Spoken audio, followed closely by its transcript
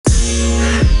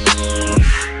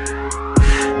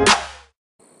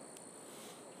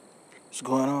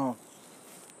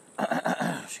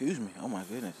Excuse me. Oh my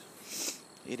goodness.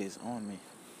 It is on me.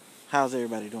 How's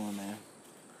everybody doing, man?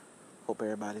 Hope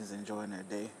everybody's enjoying their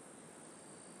day.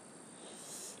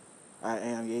 I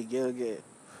am Ye Gilgit,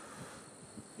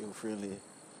 your friendly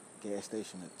gas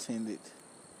station attendant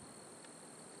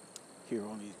here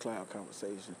on these Cloud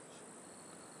Conversations.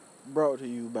 Brought to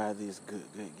you by this good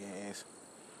gas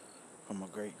from a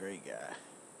great guy.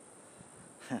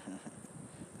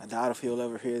 I doubt if he'll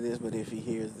ever hear this, but if he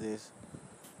hears this,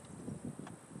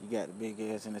 you got the big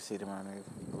gas in the city, my nigga.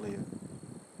 You believe it.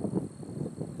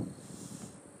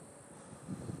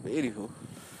 But anywho,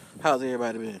 how's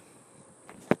everybody been?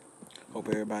 Hope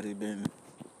everybody been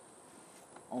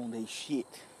on their shit.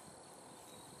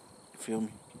 You feel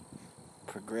me?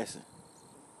 Progressing.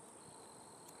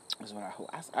 That's what I hope.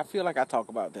 I feel like I talk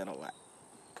about that a lot.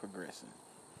 Progressing.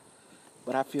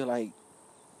 But I feel like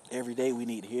every day we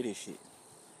need to hear this shit.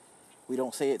 We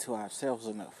don't say it to ourselves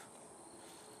enough.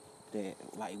 That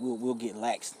like we'll get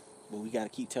lax, but we gotta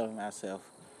keep telling ourselves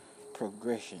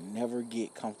progression. Never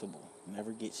get comfortable.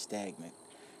 Never get stagnant.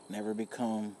 Never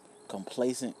become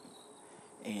complacent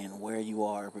in where you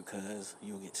are because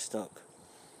you'll get stuck.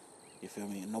 You feel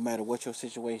me? No matter what your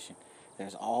situation,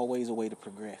 there's always a way to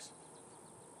progress.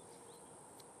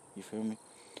 You feel me?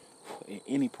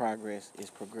 Any progress is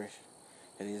progression.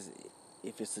 That is,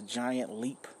 if it's a giant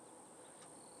leap,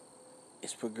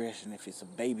 it's progression. If it's a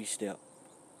baby step,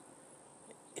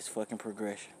 it's fucking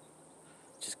progression.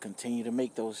 Just continue to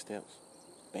make those steps.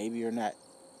 Baby or not.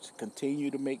 Just continue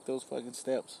to make those fucking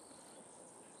steps.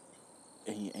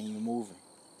 And you're moving.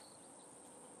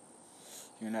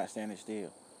 You're not standing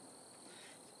still.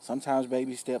 Sometimes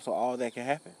baby steps are all that can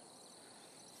happen.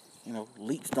 You know,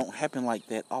 leaps don't happen like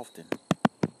that often.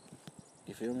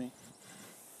 You feel me?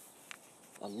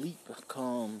 A leap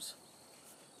comes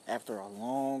after a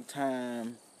long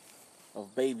time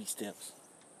of baby steps.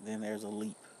 Then there's a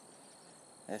leap.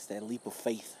 That's that leap of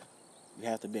faith. You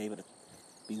have to be able to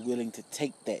be willing to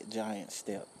take that giant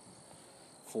step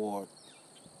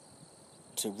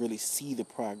to really see the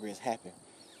progress happen.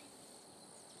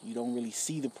 You don't really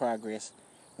see the progress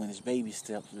when it's baby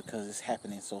steps because it's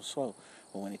happening so slow.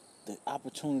 But when the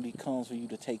opportunity comes for you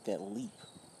to take that leap,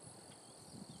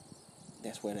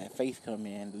 that's where that faith comes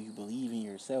in. Do you believe in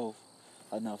yourself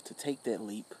enough to take that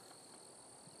leap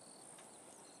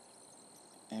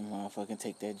and motherfucking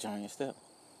take that giant step?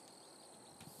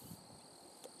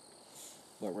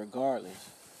 But regardless,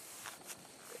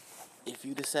 if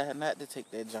you decide not to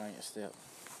take that giant step,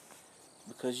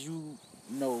 because you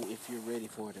know if you're ready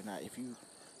for it or not, if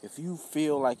you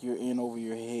feel like you're in over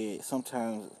your head,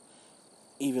 sometimes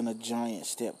even a giant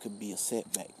step could be a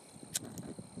setback.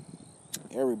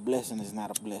 Every blessing is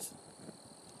not a blessing.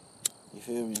 You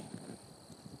feel me?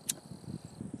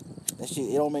 That shit,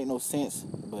 it don't make no sense,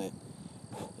 but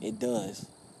it does.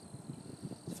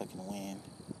 Fucking wind.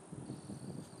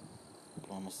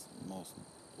 Blowing my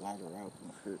lighter out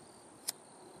my shirt.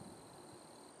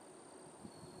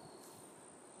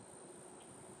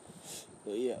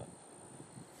 But yeah.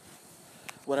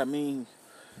 What I mean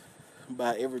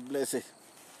by every blessing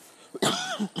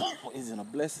isn't a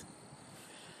blessing.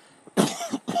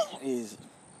 Is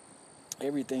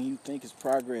everything you think is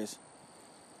progress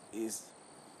is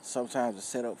sometimes a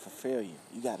setup for failure.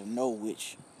 You got to know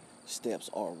which steps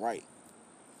are right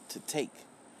to take.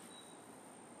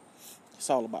 It's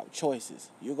all about choices.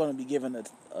 You're going to be given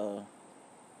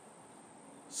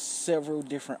several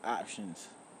different options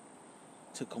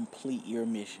to complete your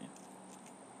mission.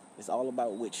 It's all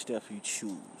about which step you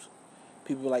choose.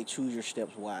 People like choose your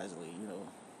steps wisely, you know.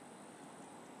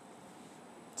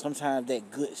 Sometimes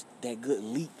that good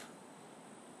leap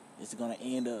is going to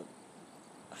end up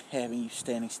having you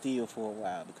standing still for a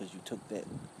while because you took that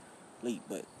leap.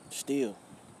 But still,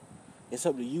 it's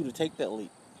up to you to take that leap.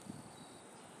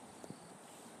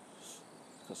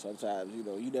 Because sometimes, you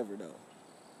know, you never know.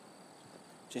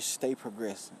 Just stay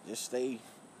progressing. Just stay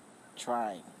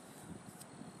trying.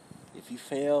 If you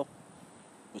fail,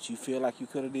 but you feel like you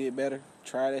could have did better,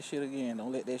 try that shit again.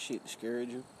 Don't let that shit discourage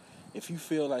you. If you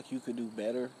feel like you could do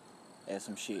better at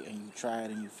some shit and you tried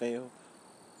and you failed,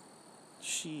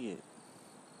 shit.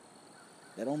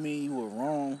 That don't mean you were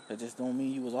wrong. That just don't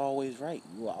mean you was always right.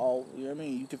 You know what I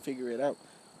mean? You can figure it out.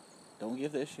 Don't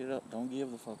give that shit up. Don't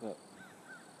give the fuck up.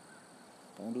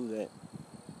 Don't do that.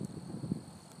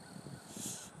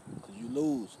 Because you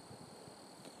lose.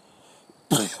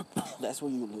 That's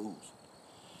when you lose.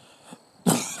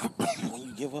 When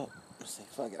you give up. You say,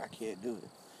 fuck it, I can't do it.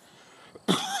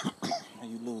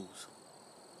 And you lose.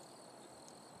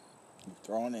 You're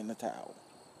throwing in the towel.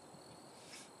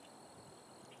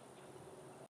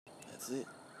 That's it.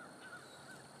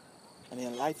 And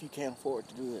in life, you can't afford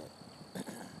to do that.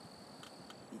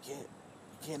 You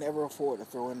can't ever afford to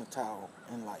throw in the towel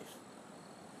in life.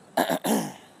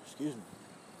 Excuse me.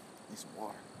 Need some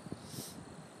water.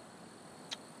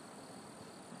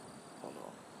 Hold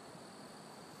on.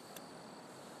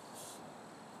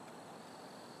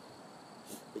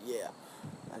 But yeah,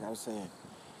 like I was saying,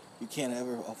 you can't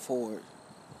ever afford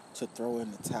to throw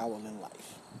in the towel in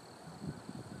life.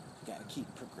 You gotta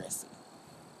keep progressing.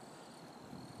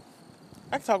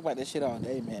 I can talk about this shit all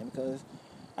day, man, because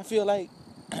I feel like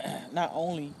not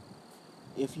only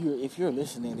if you're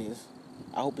listening to this,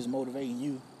 I hope it's motivating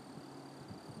you,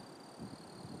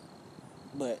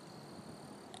 but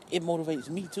it motivates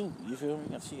me too. You feel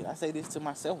me? Shit, I say this to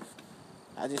myself.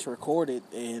 I just record it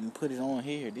and put it on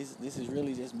here. This is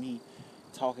really just me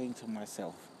talking to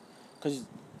myself, cause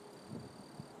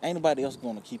ain't nobody else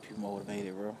gonna keep you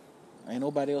motivated, bro. Ain't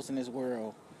nobody else in this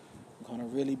world gonna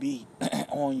really be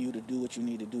on you to do what you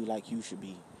need to do like you should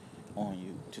be on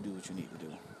you to do what you need to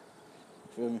do.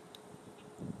 Feel me?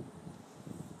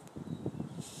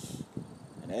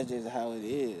 And that's just how it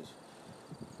is.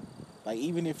 Like,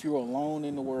 even if you're alone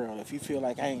in the world, if you feel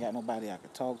like I ain't got nobody I can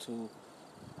talk to,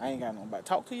 I ain't got nobody,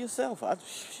 talk to yourself.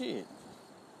 Shit.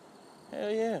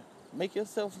 Hell yeah. Make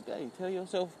yourself, hey, tell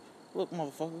yourself, look,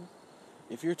 motherfucker,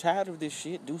 if you're tired of this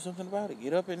shit, do something about it.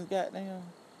 Get up and goddamn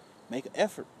make an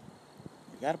effort.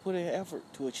 You gotta put in effort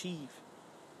to achieve.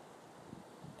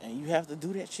 And you have to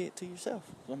do that shit to yourself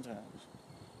sometimes.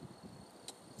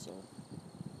 So,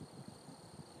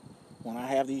 when I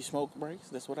have these smoke breaks,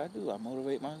 that's what I do. I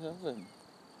motivate myself and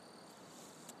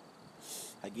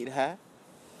I get high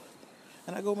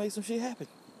and I go make some shit happen.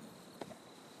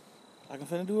 Like I'm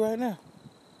finna do right now.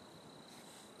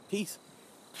 Peace.